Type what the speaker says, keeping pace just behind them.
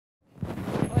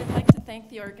thank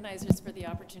the organizers for the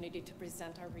opportunity to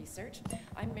present our research.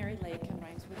 I'm Mary Loeken,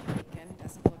 rhymes with Loeken,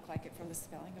 doesn't look like it from the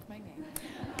spelling of my name.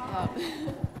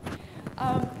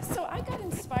 So I got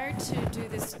inspired to do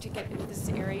this, to get into this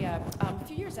area a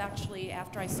few years actually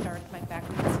after I started my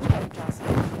faculty at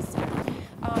Joslin.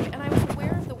 And I was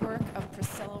aware of the work of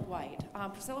Priscilla White.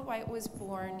 Priscilla White was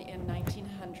born in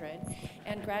 1900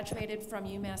 and graduated from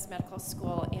UMass Medical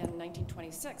School in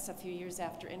 1926, a few years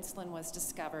after insulin was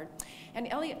discovered. And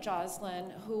Elliot Joslin,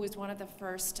 who was one of the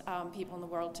first people in the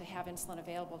world to have insulin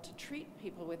available to treat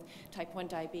people with type 1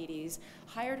 diabetes,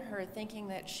 hired her thinking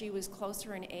that she was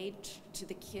closer in age to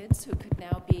the kids who could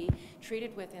now be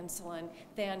treated with insulin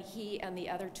than he and the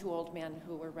other two old men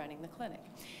who were running the clinic.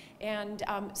 And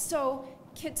so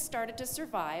kids started to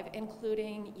survive,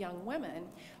 including young women,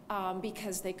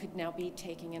 because they could now be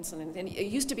taking insulin. And it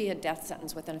used to be a death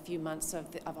sentence within a few months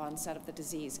of onset of the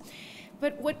disease.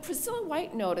 But what Priscilla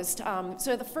White noticed,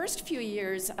 so the first few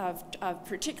years of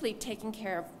particularly taking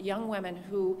care of young women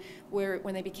who were,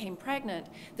 when they became pregnant,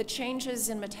 the changes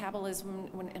in metabolism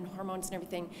and hormones and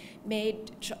everything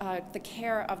made the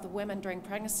care of the women during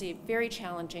pregnancy very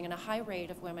challenging, and a high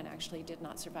rate of women actually did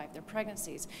not survive their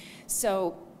pregnancies.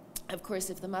 So, of course,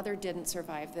 if the mother didn't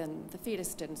survive, then the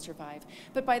fetus didn't survive.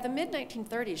 But by the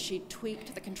mid-1930s, she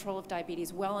tweaked the control of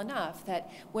diabetes well enough that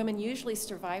women usually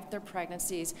survived their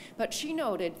pregnancies, but she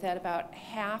noted that about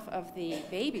half of the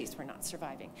babies were not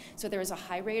surviving. So there was a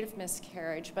high rate of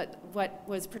miscarriage, but what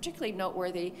was particularly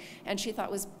noteworthy, and she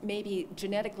thought was maybe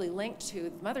genetically linked to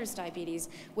the mother's diabetes,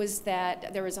 was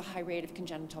that there was a high rate of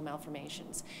congenital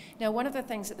malformations. Now, one of the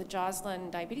things that the Joslin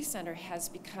Diabetes Center has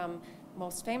become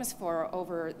most famous for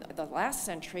over the last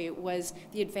century was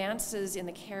the advances in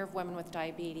the care of women with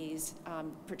diabetes,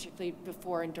 particularly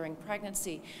before and during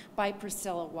pregnancy, by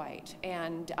Priscilla White.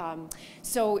 And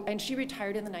and she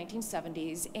retired in the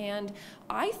 1970s, and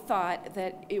I thought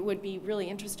that it would be really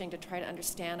interesting to try to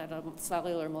understand at a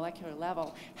cellular molecular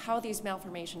level how these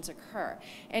malformations occur.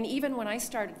 And even when I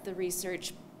started the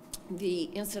research, the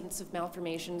incidence of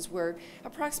malformations were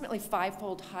approximately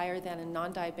 5-fold higher than in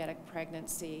non-diabetic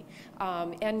pregnancy.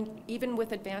 And even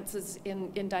with advances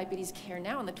in diabetes care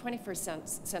now in the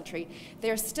 21st century,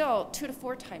 they're still 2 to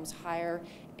 4 times higher,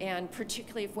 and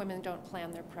particularly if women don't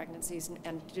plan their pregnancies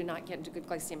and do not get into good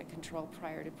glycemic control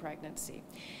prior to pregnancy.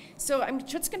 So I'm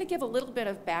just going to give a little bit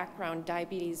of background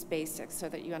diabetes basics so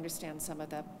that you understand some of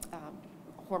the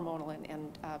hormonal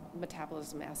and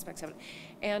metabolism aspects of it.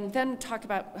 And then talk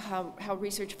about how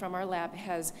research from our lab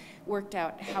has worked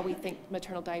out how we think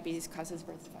maternal diabetes causes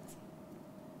birth defects.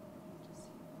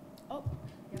 Oh.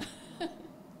 Yeah.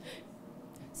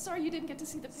 Sorry, you didn't get to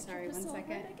see the picture. Sorry, one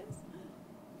second. Right, I guess.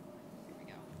 Here we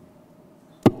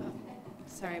go. Oh,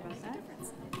 sorry about that.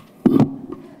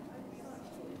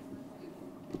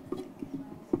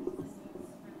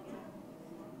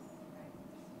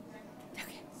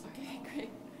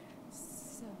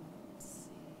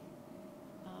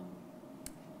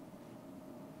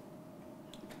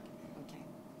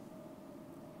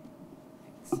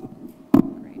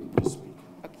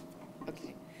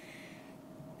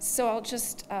 So I'll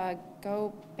just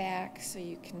go back so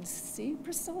you can see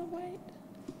Priscilla White.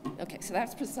 Okay, so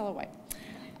that's Priscilla White.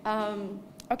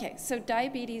 Okay, so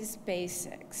diabetes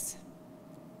basics.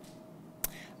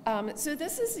 So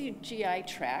this is the GI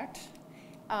tract.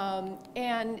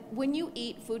 And when you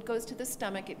eat, food goes to the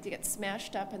stomach, it gets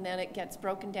smashed up, and then it gets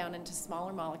broken down into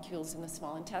smaller molecules in the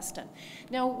small intestine.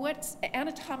 Now, what's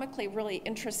anatomically really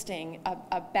interesting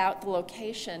about the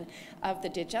location of the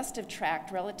digestive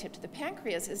tract relative to the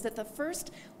pancreas is that the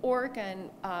first organ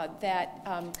that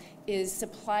is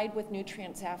supplied with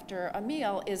nutrients after a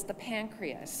meal is the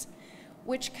pancreas,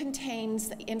 which contains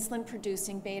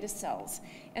insulin-producing beta cells.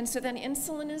 And so then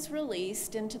insulin is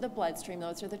released into the bloodstream,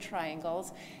 those are the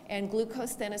triangles, and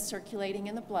glucose then is circulating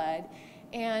in the blood.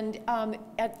 And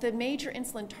at the major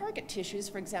insulin target tissues,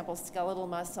 for example, skeletal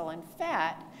muscle and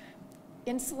fat,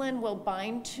 insulin will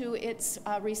bind to its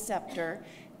receptor,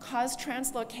 cause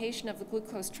translocation of the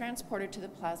glucose transporter to the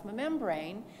plasma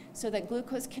membrane so that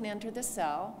glucose can enter the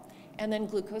cell, and then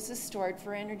glucose is stored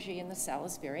for energy and the cell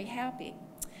is very happy.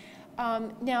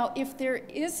 Now, if there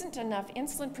isn't enough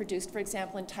insulin produced, for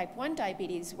example, in type 1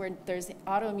 diabetes, where there's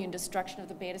autoimmune destruction of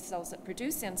the beta cells that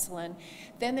produce insulin,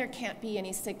 then there can't be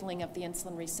any signaling of the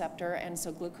insulin receptor, and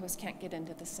so glucose can't get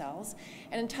into the cells.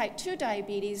 And in type 2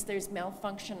 diabetes, there's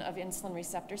malfunction of insulin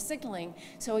receptor signaling.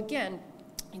 So again,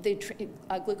 the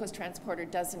glucose transporter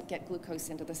doesn't get glucose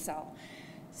into the cell.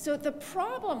 So the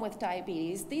problem with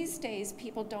diabetes, these days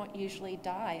people don't usually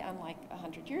die, unlike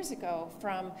 100 years ago,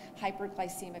 from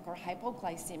hyperglycemic or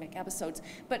hypoglycemic episodes,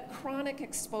 but chronic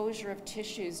exposure of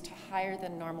tissues to higher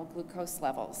than normal glucose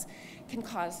levels can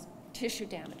cause tissue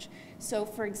damage. So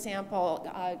for example,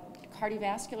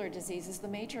 cardiovascular disease is the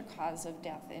major cause of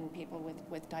death in people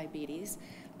with diabetes.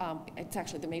 It's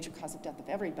actually the major cause of death of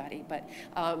everybody,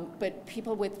 but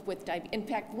people with diabetes, in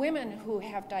fact, women who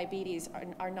have diabetes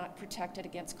are not protected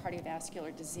against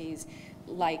cardiovascular disease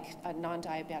like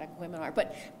non-diabetic women are.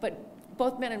 But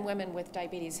both men and women with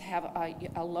diabetes have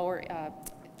a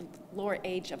lower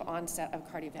age of onset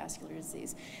of cardiovascular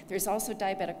disease. There's also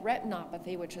diabetic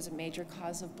retinopathy, which is a major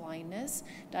cause of blindness,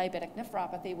 diabetic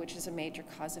nephropathy, which is a major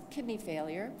cause of kidney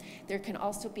failure. There can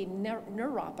also be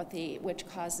neuropathy, which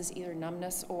causes either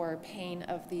numbness or pain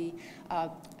of the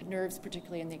nerves,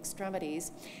 particularly in the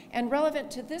extremities. And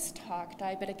relevant to this talk,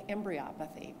 diabetic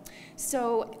embryopathy.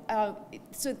 So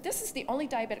this is the only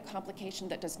diabetic complication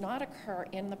that does not occur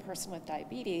in the person with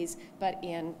diabetes, but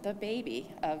in the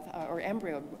baby or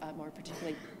embryo, more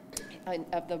particularly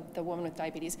of the woman with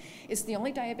diabetes. It's the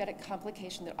only diabetic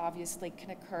complication that obviously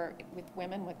can occur with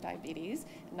women with diabetes,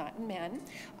 not in men.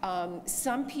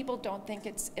 Some people don't think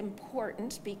it's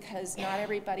important because not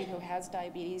everybody who has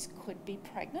diabetes could be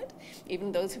pregnant.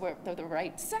 Even those who are the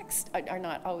right sex are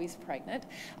not always pregnant.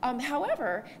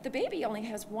 However, the baby only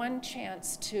has one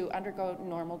chance to undergo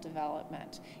normal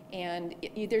development. And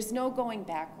there's no going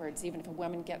backwards, even if a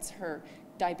woman gets her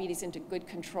diabetes into good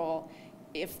control.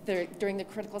 If they're during the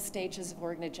critical stages of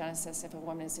organogenesis, if a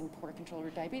woman is in poor control of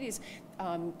her diabetes,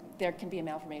 there can be a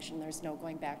malformation. There's no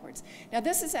going backwards. Now,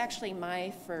 this is actually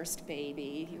my first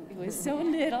baby. He was so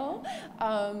little.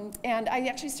 And I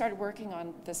actually started working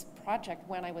on this project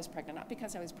when I was pregnant, not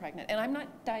because I was pregnant. And I'm not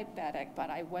diabetic, but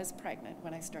I was pregnant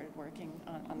when I started working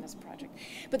on this project.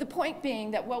 But the point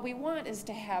being that what we want is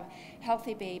to have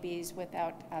healthy babies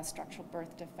without structural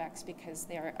birth defects, because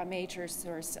they are a major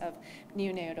source of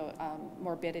neonatal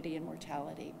morbidity and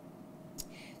mortality.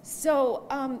 So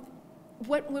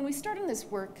when we started this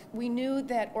work, we knew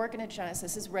that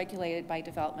organogenesis is regulated by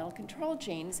developmental control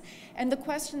genes. And the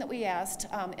question that we asked,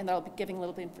 and that I'll be giving a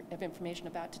little bit of information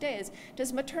about today, is,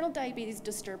 does maternal diabetes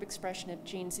disturb expression of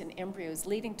genes in embryos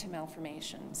leading to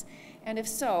malformations? And if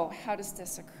so, how does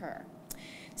this occur?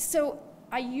 So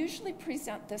I usually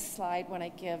present this slide when I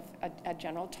give a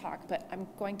general talk, but I'm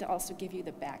going to also give you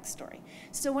the backstory.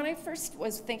 So when I first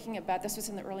was thinking about this, was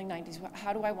in the early 90s,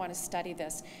 how do I want to study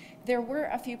this? There were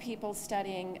a few people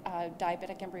studying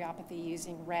diabetic embryopathy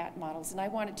using rat models, and I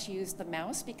wanted to use the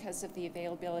mouse because of the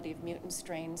availability of mutant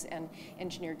strains and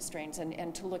engineered strains,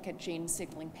 and to look at gene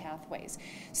signaling pathways.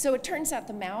 So it turns out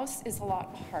the mouse is a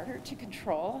lot harder to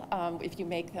control if you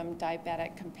make them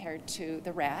diabetic compared to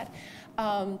the rat.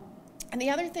 And the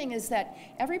other thing is that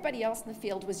everybody else in the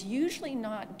field was usually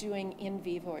not doing in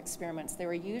vivo experiments. They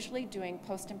were usually doing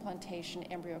post-implantation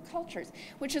embryo cultures,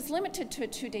 which is limited to a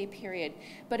 2-day period.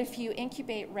 But if you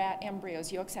incubate rat embryos,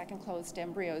 yolk sac enclosed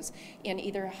embryos, in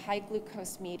either high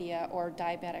glucose media or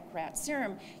diabetic rat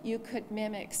serum, you could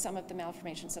mimic some of the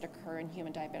malformations that occur in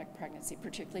human diabetic pregnancy,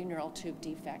 particularly neural tube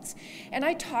defects. And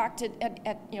I talked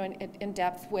in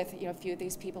depth with a few of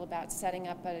these people about setting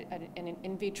up an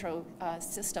in vitro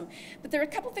system. But there are a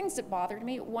couple things that bothered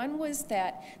me. One was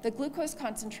that the glucose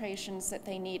concentrations that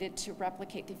they needed to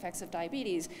replicate the effects of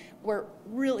diabetes were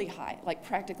really high, like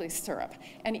practically syrup.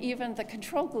 And even the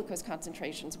control glucose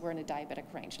concentrations were in a diabetic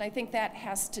range. And I think that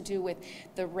has to do with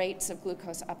the rates of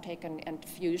glucose uptake and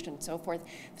diffusion and so forth.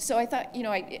 So I thought,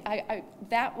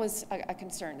 that was a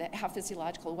concern, that how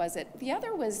physiological was it? The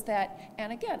other was that,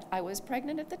 and again, I was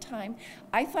pregnant at the time,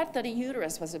 I thought that a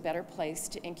uterus was a better place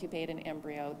to incubate an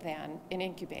embryo than an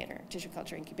incubator. Tissue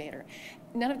culture incubator.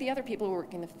 None of the other people who were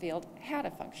working in the field had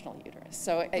a functional uterus,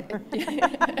 so it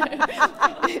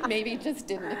maybe just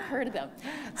didn't occur to them.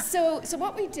 So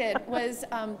what we did was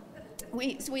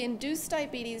we induced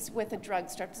diabetes with a drug,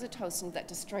 streptozotocin, that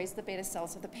destroys the beta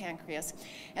cells of the pancreas.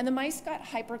 And the mice got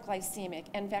hyperglycemic.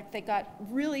 In fact, they got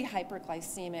really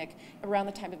hyperglycemic around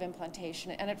the time of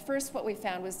implantation. And at first, what we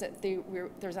found was that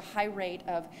there's a high rate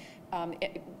of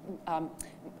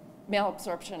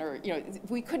malabsorption, or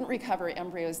we couldn't recover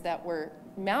embryos that were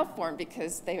malformed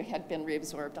because they had been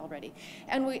reabsorbed already.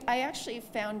 And I actually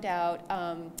found out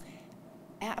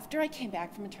after I came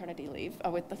back from maternity leave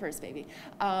with the first baby,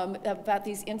 about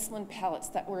these insulin pellets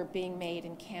that were being made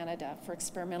in Canada for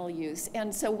experimental use.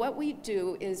 And so what we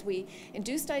do is we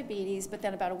induce diabetes, but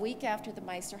then about a week after the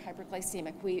mice are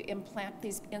hyperglycemic, we implant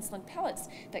these insulin pellets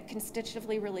that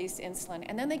constitutively release insulin,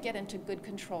 and then they get into good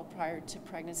control prior to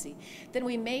pregnancy. Then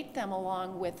we mate them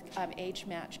along with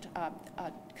age-matched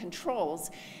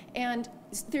controls. And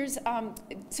there's,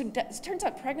 so it turns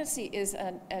out pregnancy is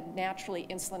a naturally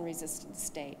insulin-resistant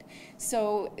state.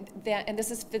 So that, and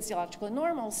this is physiologically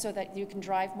normal so that you can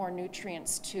drive more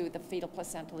nutrients to the fetal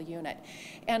placental unit.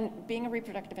 And being a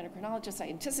reproductive endocrinologist, I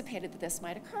anticipated that this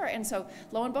might occur. And so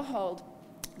lo and behold,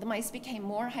 the mice became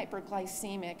more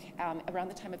hyperglycemic around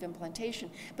the time of implantation,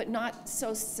 but not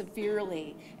so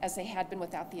severely as they had been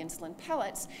without the insulin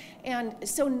pellets. And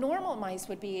so normal mice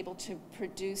would be able to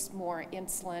produce more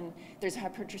insulin. There's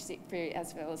hypertrophy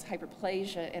as well as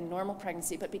hyperplasia in normal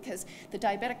pregnancy, but because the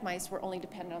diabetic mice were only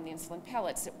dependent on the insulin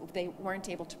pellets, they weren't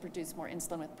able to produce more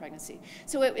insulin with pregnancy.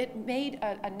 So it made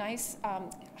a nice,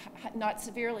 not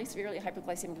severely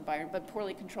hypoglycemic environment, but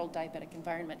poorly controlled diabetic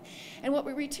environment. And what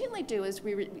we routinely do is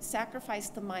we sacrifice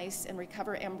the mice and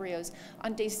recover embryos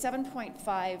on day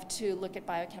 7.5 to look at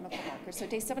biochemical markers. So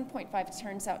day 7.5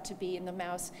 turns out to be in the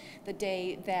mouse the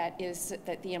day that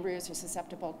the embryos are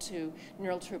susceptible to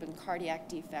neural tube and cardiac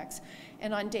defects.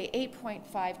 And on day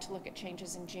 8.5 to look at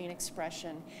changes in gene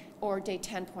expression, or day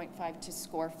 10.5 to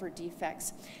score for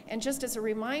defects. And just as a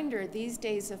reminder, these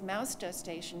days of mouse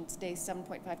gestation, days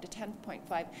 7.5 to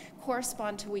 10.5,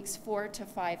 correspond to weeks 4 to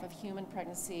 5 of human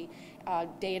pregnancy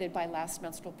dated by last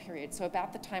menstrual period. So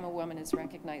about the time a woman is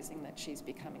recognizing that she's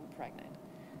becoming pregnant.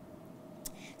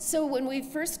 So when we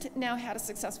first now had a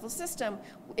successful system,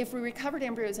 if we recovered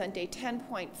embryos on day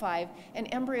 10.5, an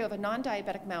embryo of a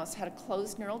non-diabetic mouse had a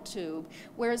closed neural tube,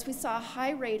 whereas we saw a high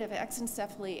rate of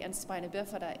exencephaly and spina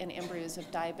bifida in embryos of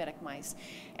diabetic mice.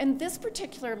 And this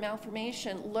particular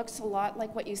malformation looks a lot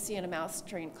like what you see in a mouse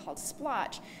strain called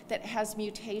splotch that has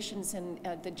mutations in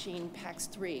the gene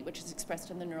PAX3, which is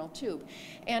expressed in the neural tube.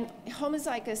 And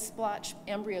homozygous splotch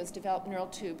embryos develop neural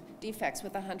tube defects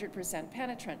with 100%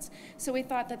 penetrance. So we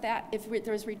thought that if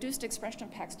there was reduced expression of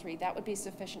PAX3, that would be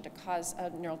sufficient to cause a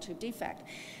neural tube defect.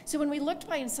 So when we looked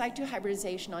by in situ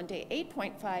hybridization on day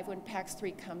 8.5, when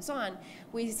PAX3 comes on,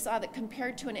 we saw that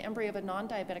compared to an embryo of a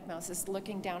non-diabetic mouse is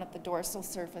looking down at the dorsal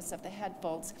surface of the head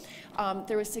folds,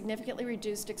 there was significantly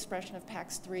reduced expression of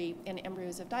PAX3 in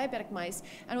embryos of diabetic mice,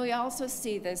 and we also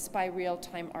see this by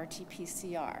real-time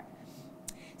RT-PCR.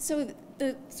 So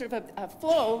the sort of a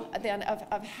flow then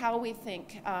of how we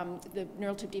think the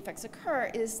neural tube defects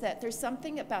occur is that there's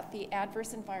something about the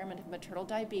adverse environment of maternal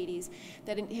diabetes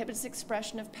that inhibits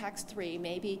expression of PAX3,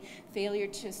 maybe failure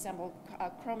to assemble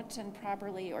chromatin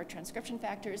properly or transcription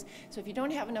factors. So if you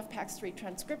don't have enough PAX3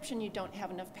 transcription, you don't have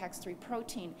enough PAX3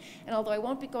 protein. And although I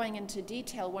won't be going into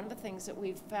detail, one of the things that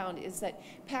we've found is that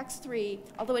PAX3,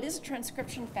 although it is a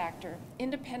transcription factor,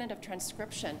 independent of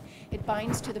transcription, it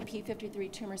binds to the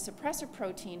p53 tumor suppressor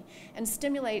protein and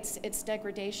stimulates its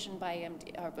degradation by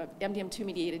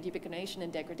MDM2-mediated ubiquitination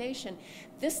and degradation.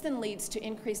 This then leads to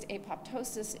increased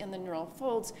apoptosis in the neural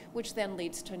folds, which then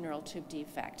leads to a neural tube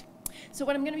defect. So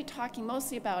what I'm going to be talking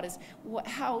mostly about is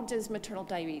how does maternal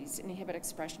diabetes inhibit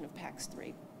expression of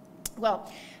PAX3?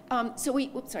 Well, so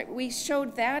we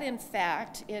showed that, in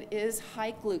fact, it is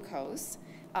high glucose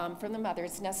from the mother.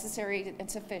 It's necessary and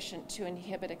sufficient to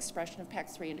inhibit expression of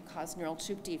PAX3 and to cause neural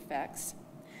tube defects.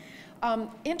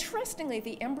 Interestingly,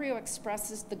 the embryo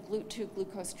expresses the GLUT2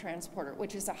 glucose transporter,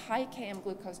 which is a high Km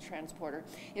glucose transporter.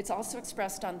 It's also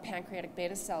expressed on pancreatic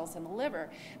beta cells in the liver.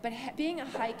 But being a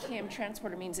high Km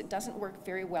transporter means it doesn't work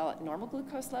very well at normal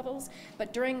glucose levels.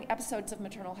 But during episodes of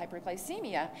maternal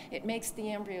hyperglycemia, it makes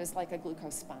the embryos like a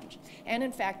glucose sponge. And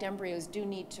in fact, embryos do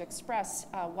need to express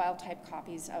wild-type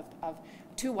copies of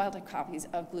two wild-type copies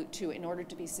of GLUT2 in order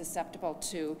to be susceptible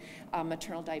to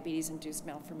maternal diabetes-induced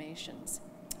malformations.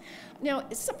 Now,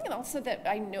 something also that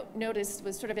I noticed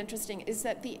was sort of interesting is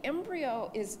that the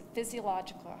embryo is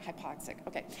physiological hypoxic.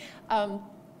 Okay.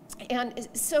 And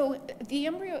so the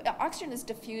embryo, oxygen is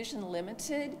diffusion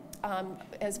limited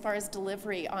as far as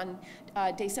delivery. On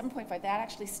day 7.5, that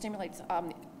actually stimulates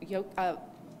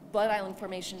blood island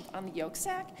formation on the yolk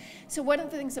sac. So one of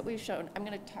the things that we've shown, I'm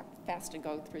going to talk fast and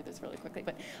go through this really quickly,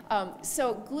 but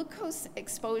so glucose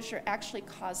exposure actually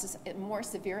causes a more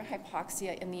severe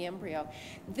hypoxia in the embryo.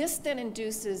 This then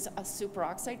induces a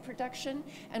superoxide production,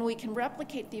 and we can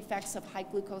replicate the effects of high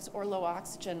glucose or low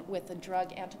oxygen with the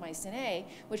drug antimycin A,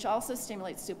 which also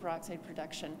stimulates superoxide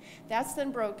production. That's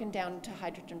then broken down to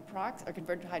hydrogen peroxide, or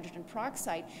converted to hydrogen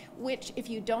peroxide, which if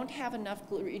you don't have enough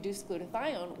reduced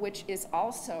glutathione, which is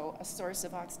also also a source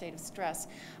of oxidative stress.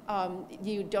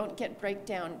 You don't get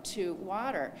breakdown to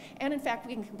water. And in fact,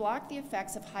 we can block the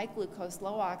effects of high glucose,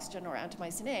 low oxygen, or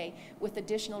antimycin A with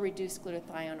additional reduced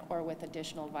glutathione or with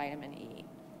additional vitamin E.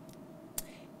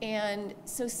 And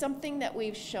so something that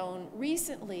we've shown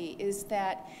recently is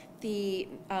that the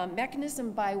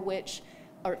mechanism by which,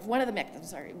 or one of the mechanisms,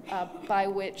 sorry, by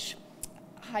which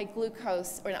high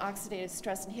glucose or an oxidative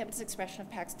stress inhibits expression of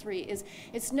PAX3 is,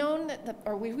 it's known that,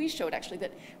 or we showed actually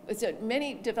that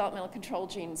many developmental control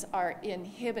genes are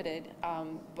inhibited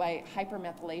by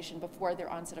hypermethylation before their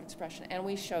onset of expression. And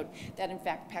we showed that in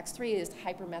fact PAX3 is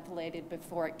hypermethylated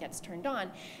before it gets turned on.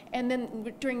 And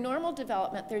then during normal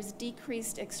development, there's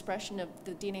decreased expression of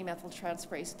the DNA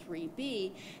methyltransferase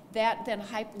 3B that then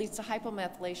leads to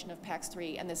hypomethylation of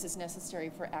PAX3, and this is necessary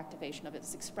for activation of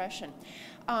its expression.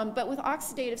 But with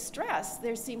oxidative stress,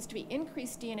 there seems to be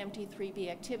increased DNMT3B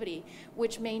activity,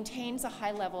 which maintains a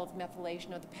high level of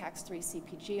methylation of the PAX3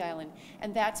 CpG island,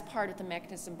 and that's part of the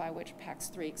mechanism by which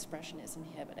PAX3 expression is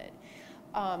inhibited.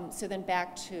 So then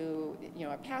back to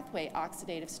a pathway,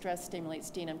 oxidative stress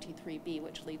stimulates DNMT3B,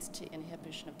 which leads to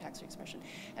inhibition of PAX3 expression.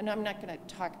 And I'm not going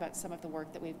to talk about some of the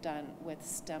work that we've done with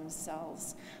stem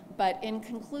cells, but in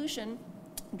conclusion,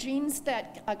 genes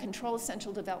that control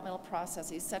essential developmental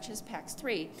processes, such as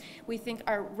PAX3, we think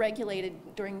are regulated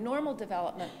during normal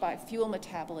development by fuel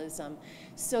metabolism,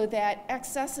 so that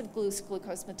excessive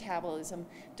glucose metabolism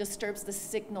disturbs the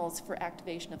signals for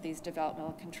activation of these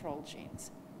developmental control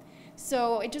genes.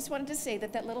 So I just wanted to say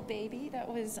that that little baby that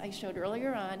I showed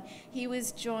earlier on, he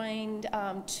was joined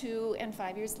 2 and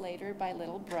 5 years later by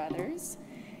little brothers.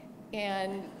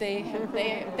 And they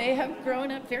have grown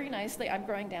up very nicely. I'm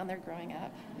growing down, they're growing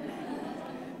up.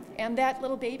 And that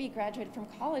little baby graduated from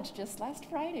college just last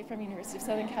Friday from University of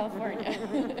Southern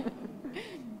California.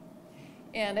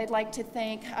 And I'd like to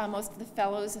thank most of the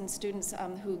fellows and students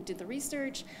who did the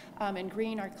research, and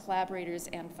Green, our collaborators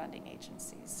and funding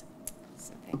agencies.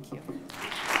 So thank you.